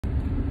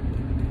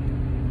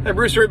Hey,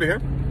 Bruce Reba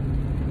here,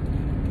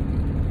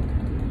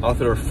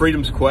 author of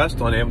Freedom's Quest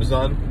on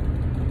Amazon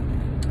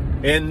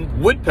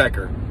and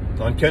Woodpecker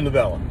on Ken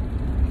Novella.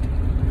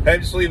 Hey,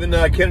 just leaving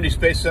Kennedy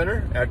Space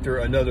Center after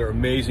another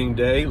amazing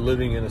day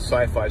living in a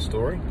sci-fi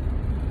story.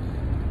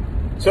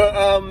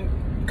 So,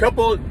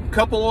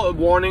 couple of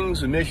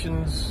warnings,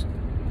 omissions,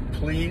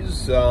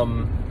 please. I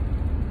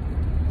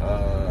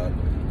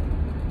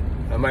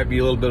might be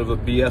a little bit of a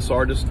BS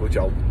artist, which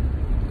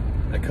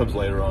that comes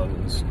later on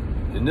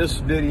in this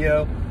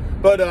video.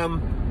 But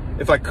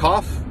if I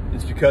cough,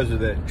 it's because of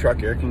the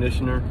truck air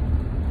conditioner.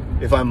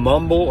 If I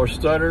mumble or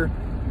stutter,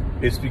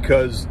 it's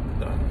because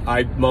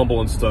I mumble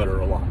and stutter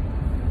a lot.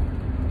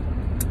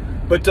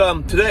 But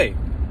today,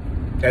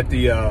 at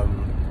the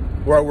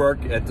where I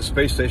work at the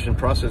Space Station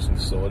Processing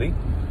Facility,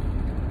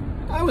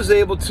 I was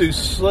able to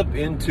slip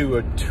into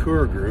a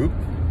tour group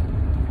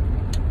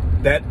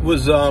that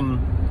was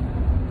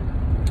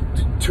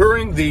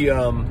touring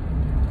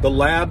the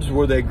labs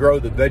where they grow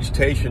the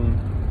vegetation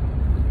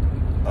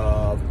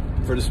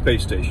for the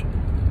space station,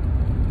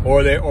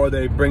 or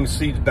they bring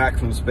seeds back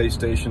from the space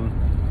station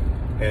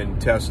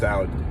and test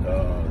out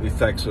the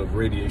effects of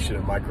radiation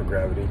and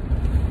microgravity.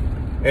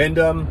 And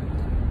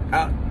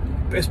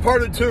as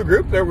part of the tour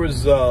group, there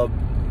was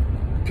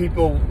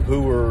people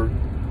who were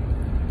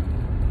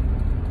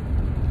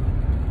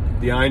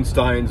the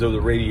Einsteins of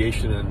the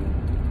radiation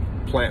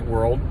and plant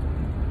world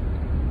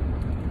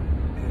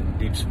in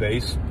deep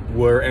space.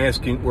 We're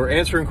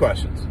answering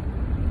questions.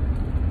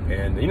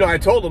 And, I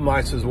told them,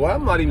 I says, well,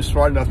 I'm not even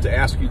smart enough to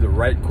ask you the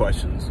right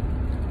questions.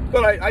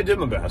 But I did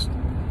my best.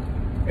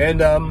 And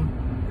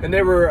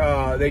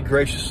they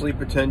graciously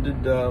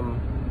pretended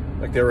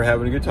like they were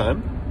having a good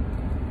time,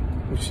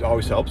 which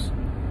always helps.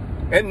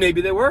 And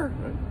maybe they were.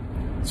 Right?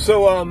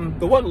 So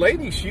the one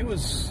lady, she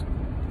was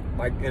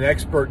like an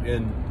expert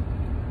in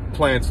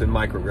plants and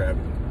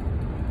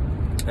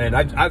microgravity. And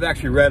I've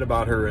actually read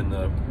about her in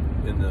the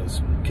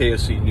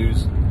KSC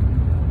News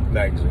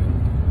magazine.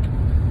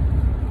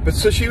 But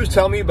so she was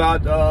telling me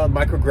about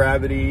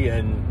microgravity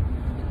and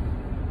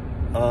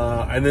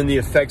then the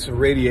effects of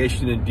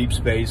radiation in deep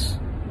space,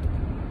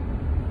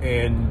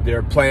 and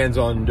their plans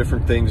on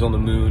different things on the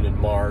moon and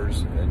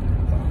Mars,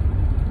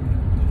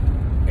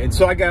 and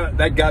so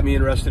that got me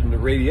interested in the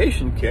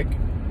radiation kick.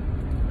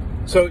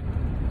 So,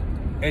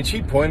 and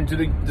she pointed to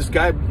this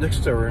guy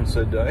next to her and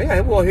said, "Yeah,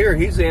 well, here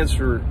he'll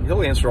answer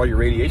all your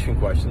radiation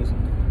questions."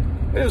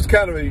 And it was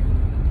kind of a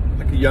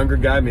younger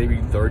guy, maybe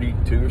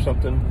 32 or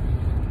something.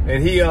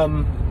 And he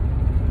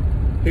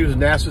was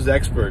NASA's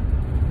expert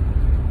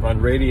on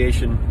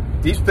radiation,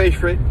 deep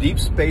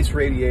space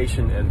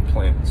radiation and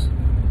plants.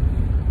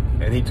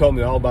 And he told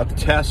me all about the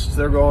tests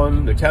they're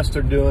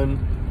doing,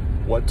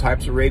 what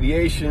types of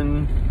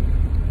radiation,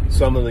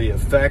 some of the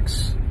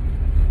effects,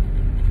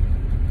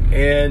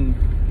 and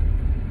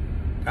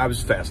I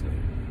was fascinated.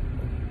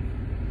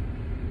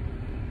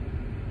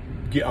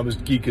 I was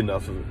geek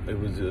enough. It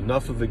was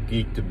enough of a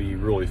geek to be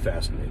really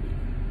fascinated.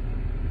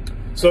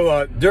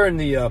 So during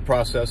the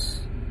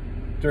process,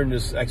 during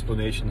this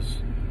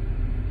explanations,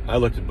 I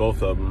looked at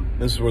both of them.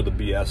 This is where the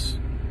BS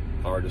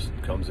artist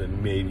comes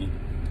in, maybe,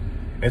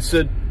 and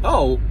said,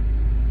 "Oh,"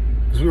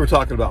 because we were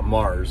talking about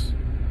Mars,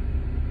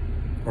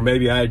 or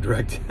maybe I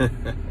directed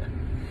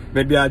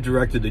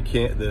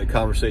the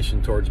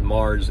conversation towards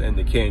Mars and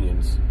the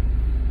canyons.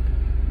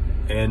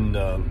 And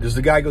because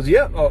the guy goes,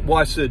 "Yeah," well,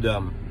 I said,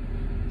 I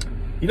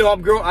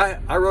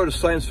wrote a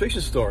science fiction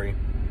story.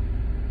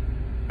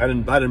 I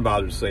didn't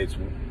bother to say it's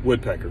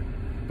Woodpecker,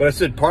 but I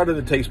said part of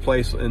it takes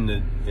place in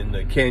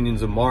the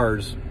canyons of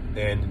Mars,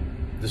 and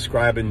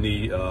describing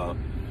the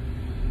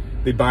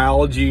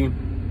biology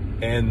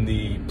and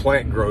the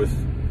plant growth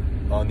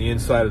on the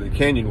inside of the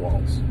canyon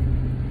walls.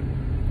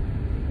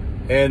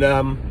 And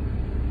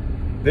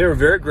they were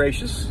very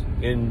gracious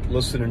in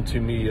listening to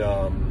me.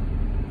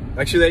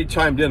 Actually, they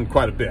chimed in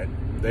quite a bit.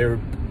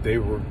 They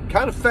were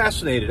kind of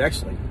fascinated,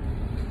 actually.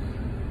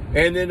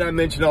 And then I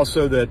mentioned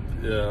also that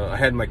I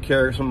had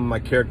some of my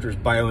characters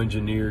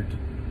bioengineered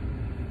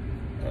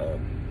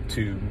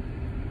to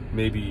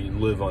maybe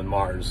live on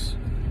Mars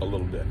a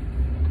little bit,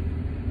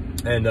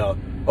 and of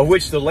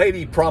which the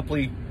lady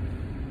promptly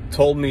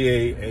told me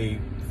a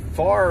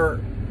far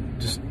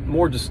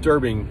more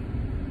disturbing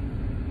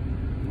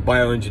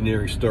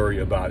bioengineering story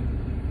about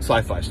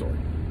sci-fi story.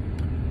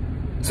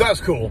 So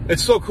that's cool.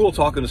 It's so cool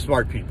talking to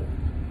smart people.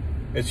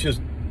 It's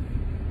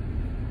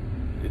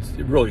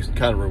really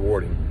kind of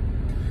rewarding.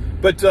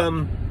 But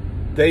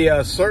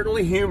they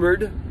certainly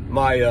humored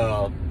my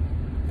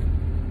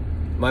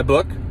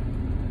book,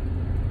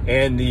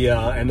 and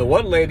the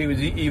one lady was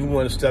even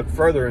went a step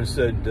further and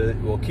said,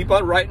 "Well, keep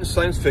on writing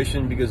science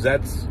fiction, because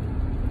that's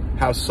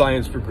how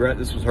science progresses."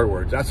 This was her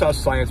words. That's how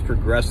science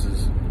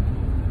progresses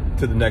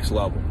to the next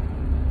level,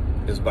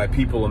 is by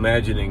people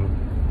imagining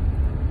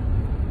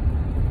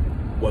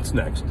what's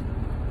next.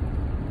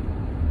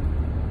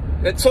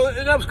 And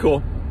that was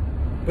cool.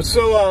 But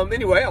so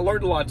anyway, I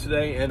learned a lot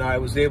today, and I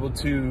was able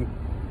to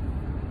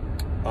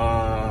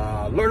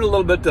learn a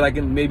little bit that I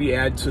can maybe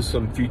add to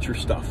some future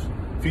stuff,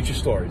 future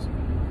stories.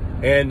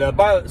 And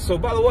by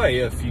the way,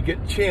 if you get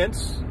a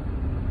chance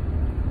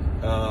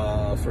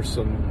for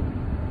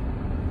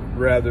some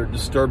rather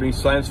disturbing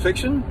science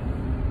fiction,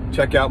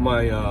 check out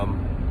my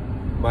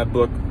my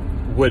book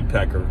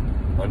Woodpecker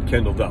on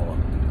Kindle Vella.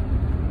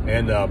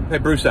 And hey,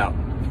 Bruce out.